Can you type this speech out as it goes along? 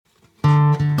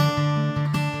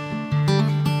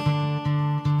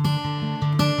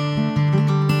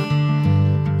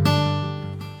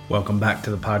Welcome back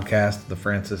to the podcast of the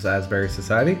Francis Asbury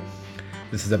Society.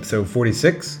 This is episode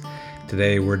 46.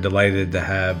 Today we're delighted to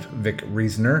have Vic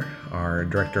Reasoner, our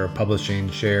Director of Publishing,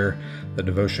 share the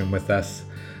devotion with us.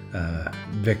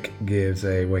 Vic gives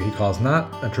what he calls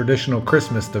not a traditional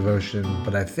Christmas devotion,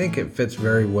 but I think it fits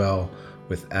very well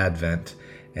with Advent.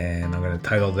 And I'm going to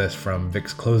title this from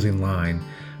Vic's closing line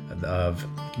of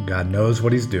God knows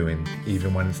what he's doing,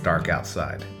 even when it's dark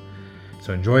outside.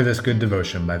 So enjoy this good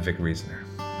devotion by Vic Reasoner.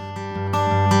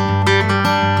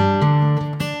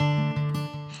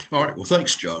 All right. Well,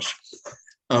 thanks, Josh.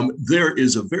 There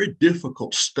is a very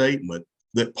difficult statement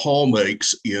that Paul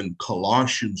makes in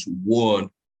Colossians 1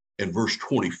 and verse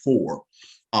 24.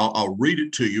 I'll read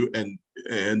it to you, and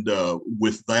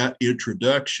with that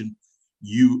introduction,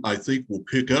 you, I think, will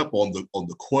pick up on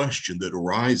the question that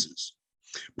arises.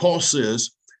 Paul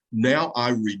says, "Now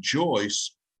I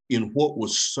rejoice in what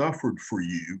was suffered for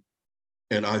you,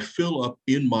 and I fill up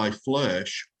in my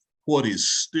flesh what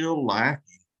is still lacking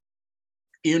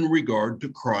in regard to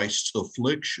Christ's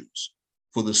afflictions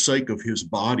for the sake of his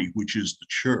body, which is the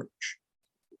church."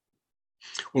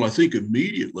 Well, I think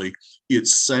immediately it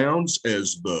sounds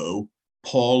as though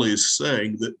Paul is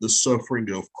saying that the suffering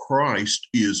of Christ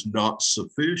is not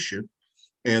sufficient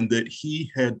and that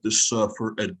he had to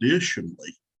suffer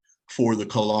additionally for the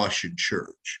Colossian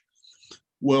church.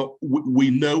 Well, we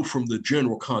know from the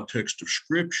general context of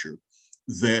Scripture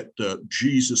that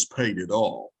Jesus paid it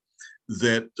all,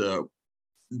 that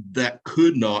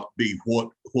could not be what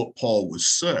Paul was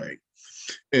saying.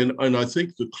 And I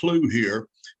think the clue here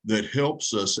that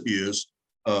helps us is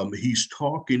he's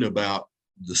talking about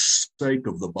the sake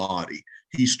of the body.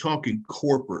 He's talking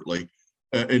corporately,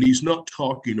 and he's not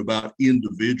talking about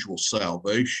individual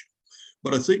salvation.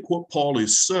 But I think what Paul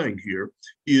is saying here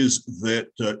is that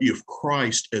if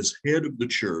Christ, as head of the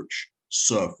church,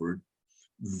 suffered,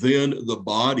 then the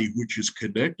body, which is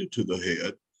connected to the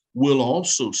head, will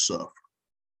also suffer.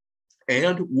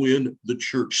 And when the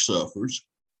church suffers,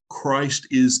 Christ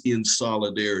is in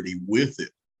solidarity with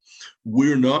it.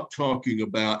 We're not talking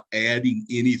about adding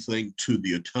anything to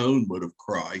the atonement of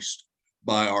Christ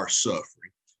by our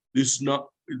suffering. This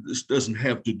doesn't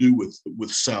have to do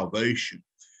with salvation,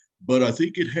 but I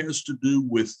think it has to do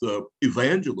with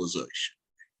evangelization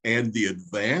and the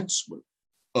advancement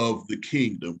of the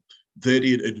kingdom, that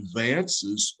it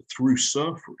advances through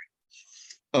suffering.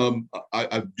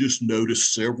 I've just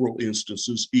noticed several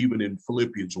instances, even in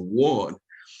Philippians 1,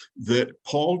 that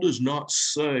Paul does not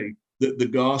say that the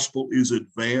gospel is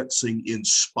advancing in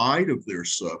spite of their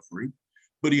suffering,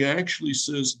 but he actually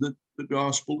says that the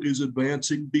gospel is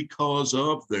advancing because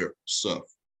of their suffering.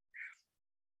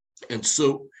 And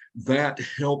so that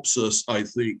helps us, I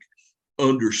think,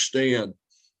 understand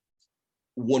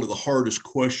one of the hardest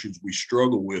questions we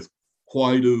struggle with: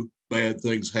 why do bad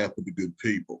things happen to good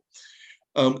people?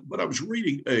 But I was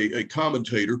reading a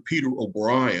commentator, Peter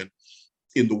O'Brien,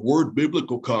 in the Word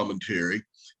Biblical Commentary.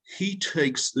 He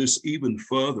takes this even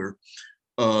further.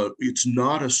 It's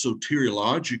not a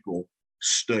soteriological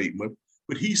statement,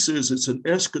 but he says it's an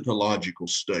eschatological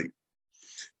statement.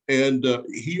 And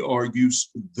he argues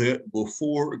that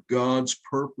before God's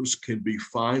purpose can be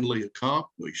finally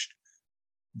accomplished,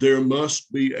 there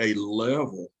must be a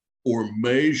level or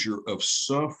measure of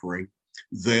suffering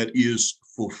that is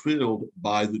fulfilled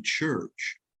by the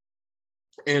church.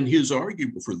 And his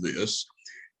argument for this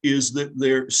is that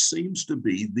there seems to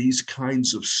be these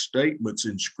kinds of statements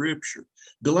in Scripture.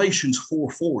 Galatians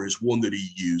 4:4 is one that he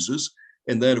uses,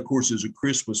 and that, of course, is a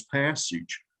Christmas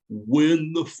passage.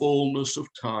 When the fullness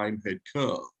of time had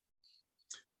come.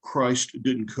 Christ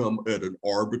didn't come at an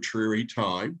arbitrary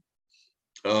time.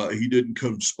 He didn't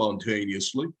come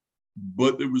spontaneously,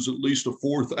 but there was at least a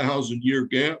 4,000-year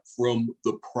gap from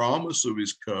the promise of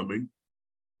his coming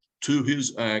to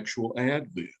his actual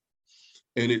advent.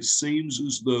 And it seems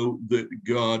as though that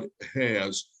God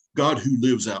who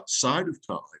lives outside of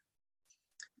time,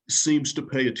 seems to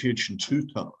pay attention to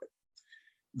time.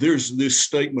 There's this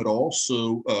statement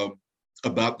also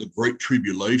about the Great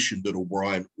Tribulation that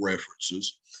O'Brien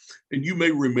references. And you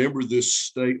may remember this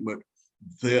statement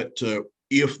that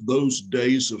if those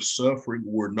days of suffering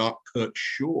were not cut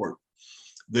short,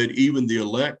 that even the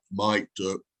elect might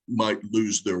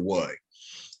lose their way.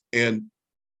 And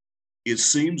it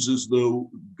seems as though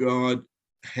God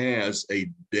has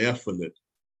a definite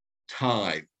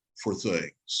time for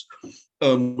things.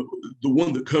 The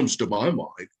one that comes to my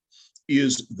mind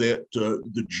is that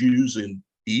the Jews in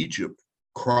Egypt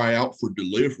cry out for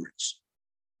deliverance.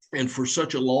 And for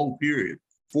such a long period,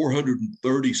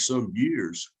 430 some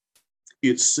years,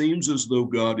 it seems as though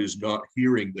God is not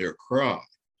hearing their cry.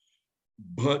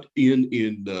 But in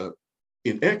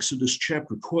In Exodus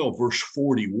chapter 12, verse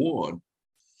 41,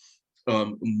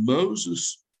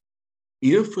 Moses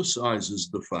emphasizes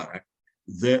the fact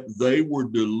that they were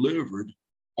delivered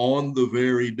on the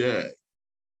very day.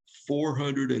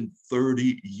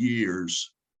 430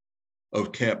 years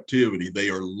of captivity. They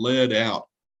are led out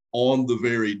on the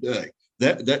very day.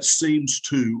 That seems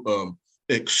to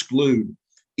exclude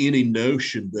any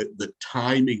notion that the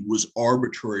timing was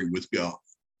arbitrary with God.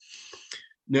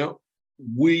 Now,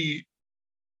 we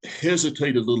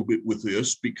hesitate a little bit with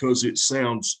this because it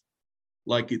sounds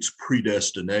like it's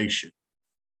predestination.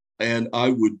 And I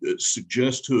would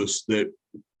suggest to us that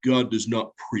God does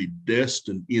not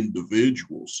predestine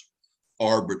individuals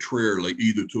arbitrarily,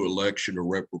 either to election or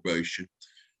reprobation.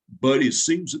 But it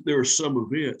seems that there are some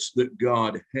events that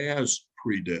God has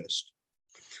predestined.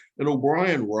 And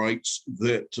O'Brien writes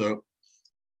that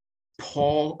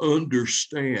Paul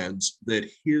understands that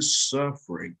his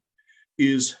suffering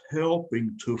is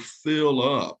helping to fill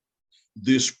up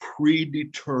this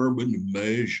predetermined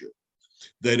measure,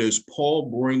 that as Paul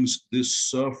brings this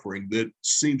suffering that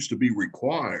seems to be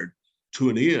required to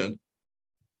an end,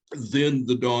 then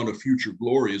the dawn of future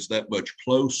glory is that much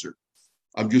closer.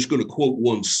 I'm just going to quote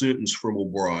one sentence from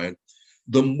O'Brien.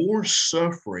 The more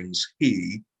sufferings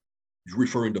he,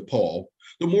 referring to Paul,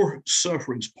 the more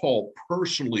sufferings Paul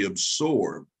personally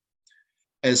absorbed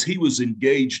as he was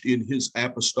engaged in his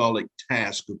apostolic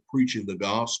task of preaching the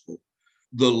gospel,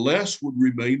 the less would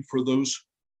remain for those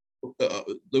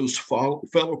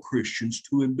fellow Christians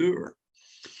to endure.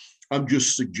 I'm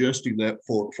just suggesting that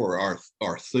for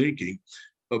our thinking,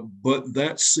 but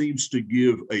that seems to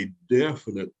give a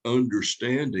definite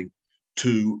understanding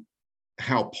to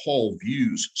how Paul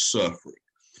views suffering.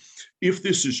 If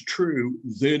this is true,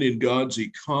 then in God's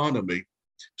economy,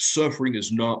 suffering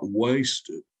is not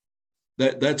wasted.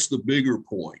 That's the bigger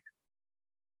point.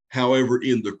 However,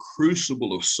 in the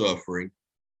crucible of suffering,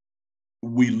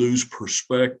 we lose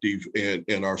perspective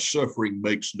and our suffering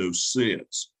makes no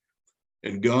sense.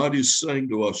 And God is saying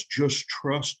to us, just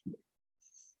trust me.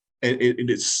 And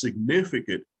it's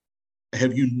significant.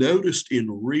 Have you noticed in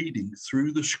reading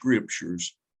through the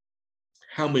scriptures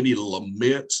how many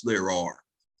laments there are?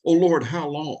 Oh Lord, how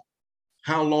long?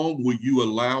 How long will you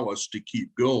allow us to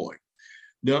keep going?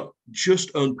 Now, just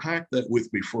unpack that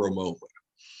with me for a moment.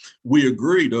 We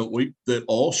agree, don't we, that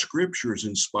all scripture is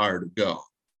inspired of God.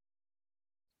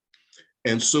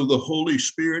 And so the Holy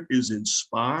Spirit is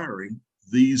inspiring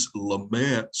these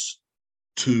laments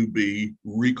to be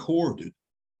recorded.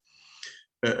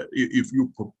 If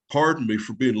you pardon me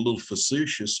for being a little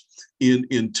facetious,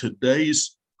 in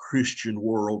today's Christian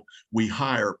world, we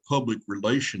hire public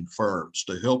relation firms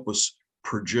to help us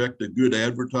project a good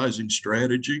advertising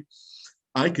strategy.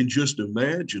 I can just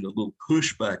imagine a little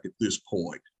pushback at this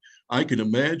point. I can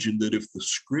imagine that if the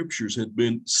scriptures had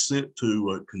been sent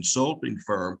to a consulting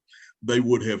firm, they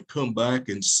would have come back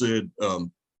and said,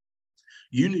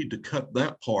 you need to cut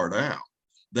that part out.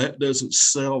 That doesn't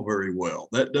sell very well.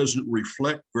 That doesn't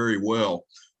reflect very well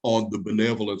on the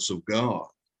benevolence of God.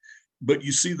 But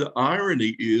you see, the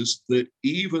irony is that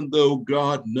even though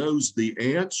God knows the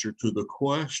answer to the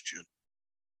question,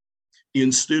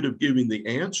 instead of giving the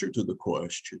answer to the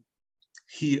question,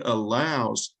 he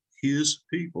allows his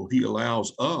people, he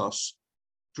allows us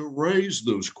to raise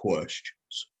those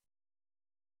questions.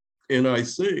 And I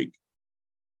think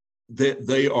that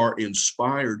they are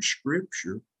inspired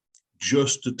scripture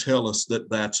just to tell us that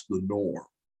that's the norm.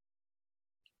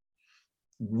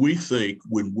 We think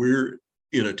when we're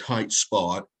in a tight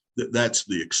spot that that's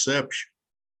the exception.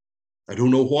 I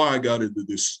don't know why I got into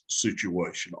this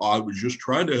situation. I was just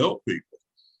trying to help people.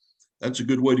 That's a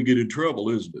good way to get in trouble,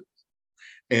 isn't it?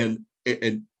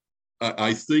 And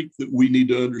I think that we need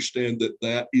to understand that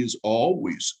that is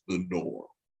always the norm.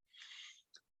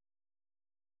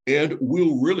 And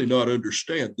we'll really not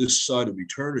understand this side of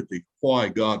eternity why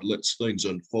God lets things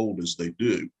unfold as they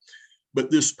do.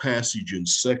 But this passage in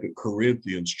 2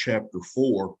 Corinthians chapter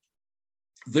 4,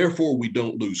 therefore we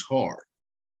don't lose heart.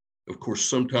 Of course,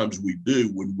 sometimes we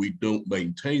do when we don't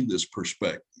maintain this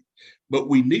perspective. But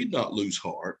we need not lose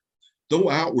heart, though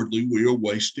outwardly we are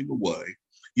wasting away,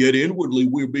 yet inwardly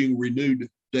we're being renewed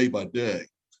day by day.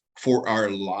 For our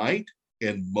light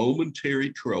and momentary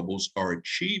troubles are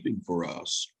achieving for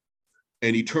us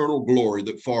an eternal glory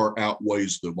that far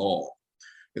outweighs them all.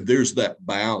 And there's that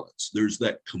balance, there's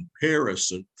that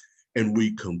comparison, and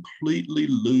we completely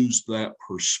lose that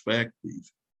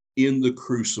perspective in the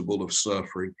crucible of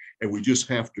suffering. And we just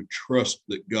have to trust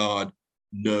that God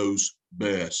knows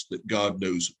best, that God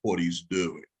knows what he's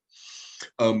doing.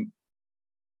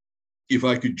 If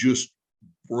I could just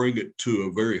bring it to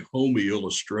a very homey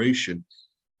illustration,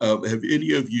 Have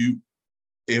any of you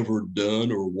ever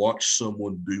done or watched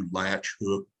someone do latch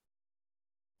hook?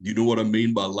 Do you know what I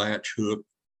mean by latch hook?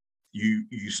 You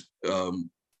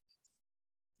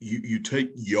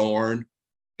take yarn,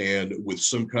 and with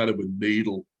some kind of a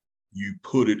needle, you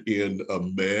put it in a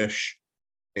mesh,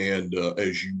 and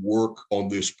as you work on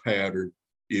this pattern,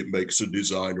 it makes a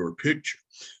design or a picture.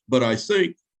 But I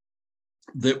think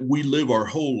that we live our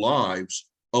whole lives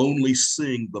only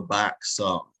seeing the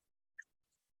backside,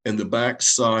 and the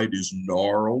backside is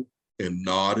gnarled and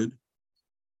knotted,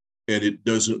 and it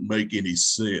doesn't make any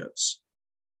sense.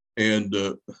 And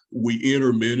we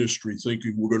enter ministry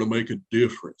thinking we're going to make a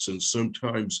difference, and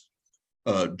sometimes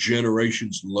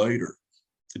generations later,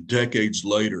 decades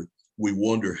later, we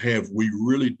wonder, have we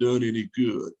really done any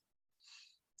good?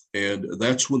 And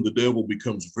that's when the devil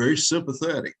becomes very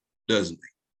sympathetic, doesn't he?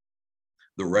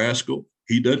 The rascal,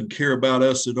 he doesn't care about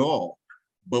us at all.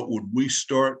 But when we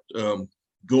start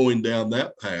going down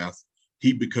that path,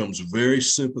 he becomes very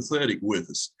sympathetic with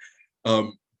us.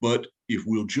 But if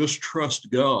we'll just trust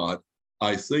God,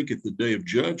 I think at the day of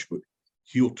judgment,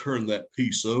 he'll turn that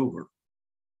piece over,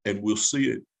 and we'll see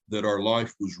it that our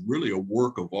life was really a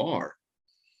work of art,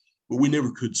 but we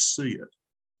never could see it.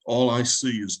 All I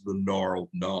see is the gnarled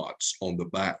knots on the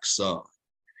backside.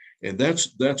 And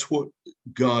that's what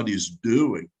God is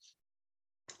doing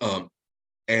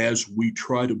as we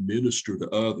try to minister to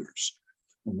others.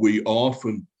 We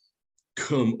often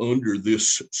come under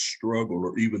this struggle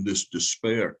or even this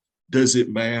despair. Does it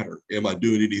matter? Am I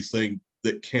doing anything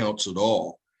that counts at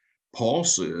all? Paul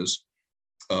says,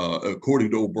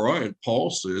 according to O'Brien, Paul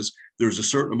says there's a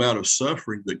certain amount of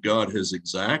suffering that God has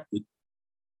exacted,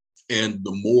 and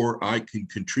the more I can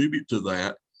contribute to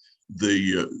that,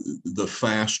 the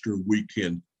faster we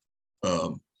can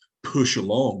push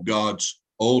along God's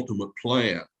ultimate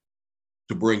plan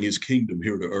to bring his kingdom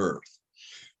here to earth.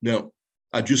 Now,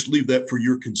 I just leave that for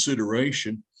your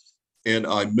consideration, and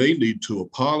I may need to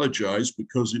apologize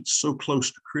because it's so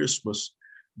close to Christmas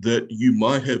that you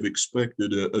might have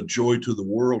expected a joy to the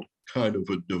world kind of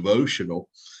a devotional.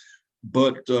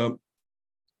 But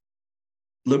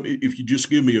if you just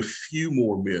give me a few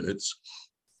more minutes,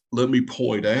 let me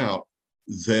point out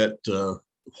that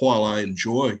while I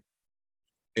enjoy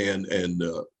and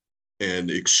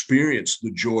experience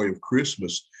the joy of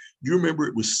Christmas, you remember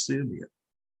it was Simeon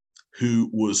who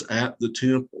was at the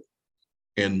temple,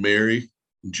 and Mary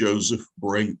and Joseph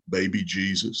bring baby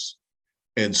Jesus,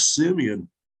 and Simeon,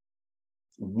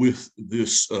 with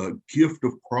this gift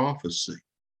of prophecy,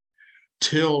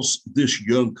 tells this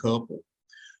young couple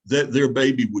that their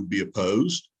baby would be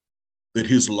opposed, that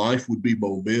his life would be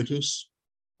momentous,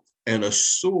 and a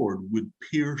sword would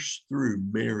pierce through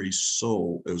Mary's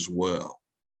soul as well.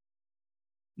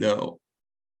 Now,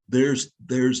 there's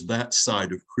that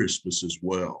side of Christmas as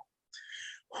well.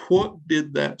 What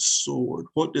did that sword,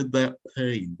 what did that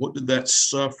pain, what did that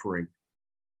suffering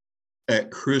at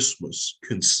Christmas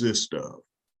consist of?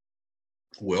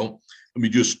 Well, let me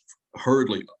just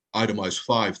hurriedly itemize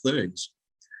 5 things.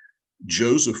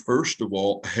 Joseph, first of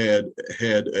all, had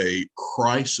a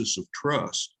crisis of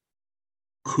trust.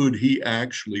 Could he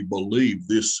actually believe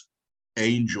this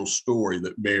angel story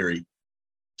that Mary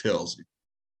tells him?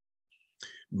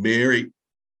 Mary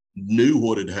knew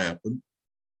what had happened.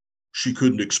 She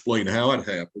couldn't explain how it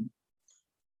happened,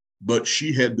 but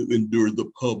she had to endure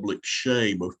the public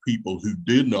shame of people who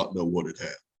did not know what had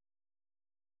happened.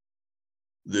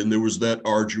 Then there was that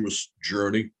arduous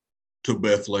journey to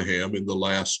Bethlehem in the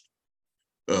last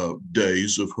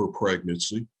days of her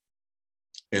pregnancy.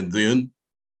 And then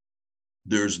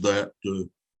there's that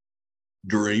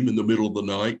dream in the middle of the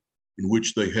night in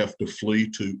which they have to flee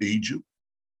to Egypt.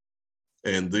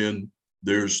 And then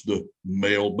there's the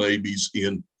male babies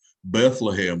in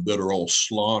Bethlehem that are all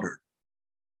slaughtered.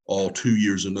 All 2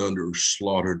 years and under are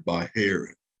slaughtered by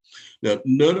Herod. Now,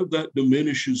 none of that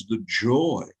diminishes the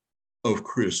joy of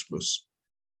Christmas.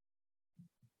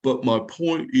 But my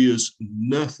point is,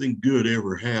 nothing good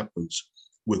ever happens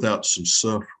without some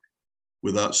suffering,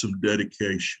 without some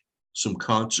dedication, some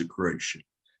consecration,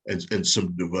 and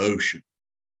some devotion.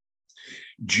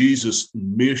 Jesus'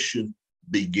 mission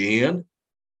began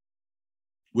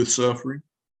with suffering.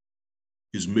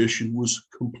 His mission was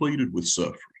completed with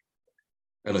suffering.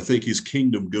 And I think his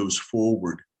kingdom goes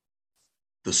forward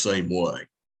the same way.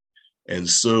 And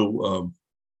so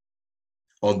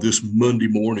on this Monday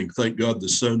morning, thank God the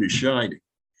sun is shining,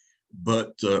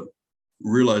 but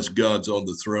realize God's on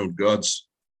the throne.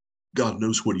 God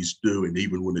knows what he's doing,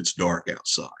 even when it's dark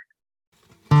outside.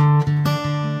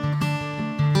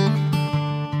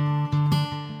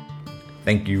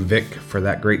 Thank you, Vic, for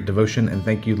that great devotion, and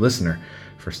thank you, listener,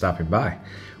 for stopping by.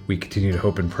 We continue to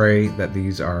hope and pray that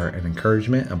these are an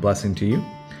encouragement, a blessing to you.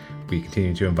 We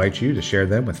continue to invite you to share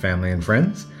them with family and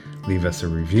friends. Leave us a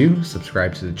review,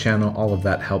 subscribe to the channel. All of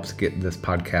that helps get this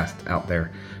podcast out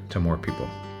there to more people.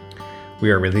 We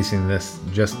are releasing this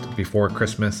just before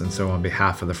Christmas, and so on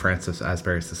behalf of the Francis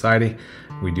Asbury Society,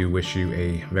 we do wish you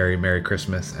a very Merry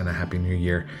Christmas and a Happy New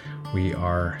Year. We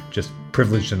are just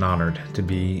privileged and honored to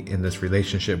be in this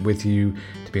relationship with you,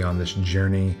 to be on this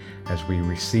journey as we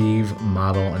receive,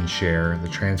 model, and share the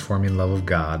transforming love of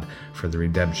God for the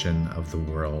redemption of the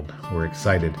world. We're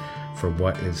excited for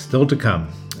what is still to come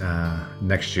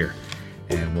next year,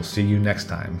 and we'll see you next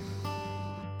time.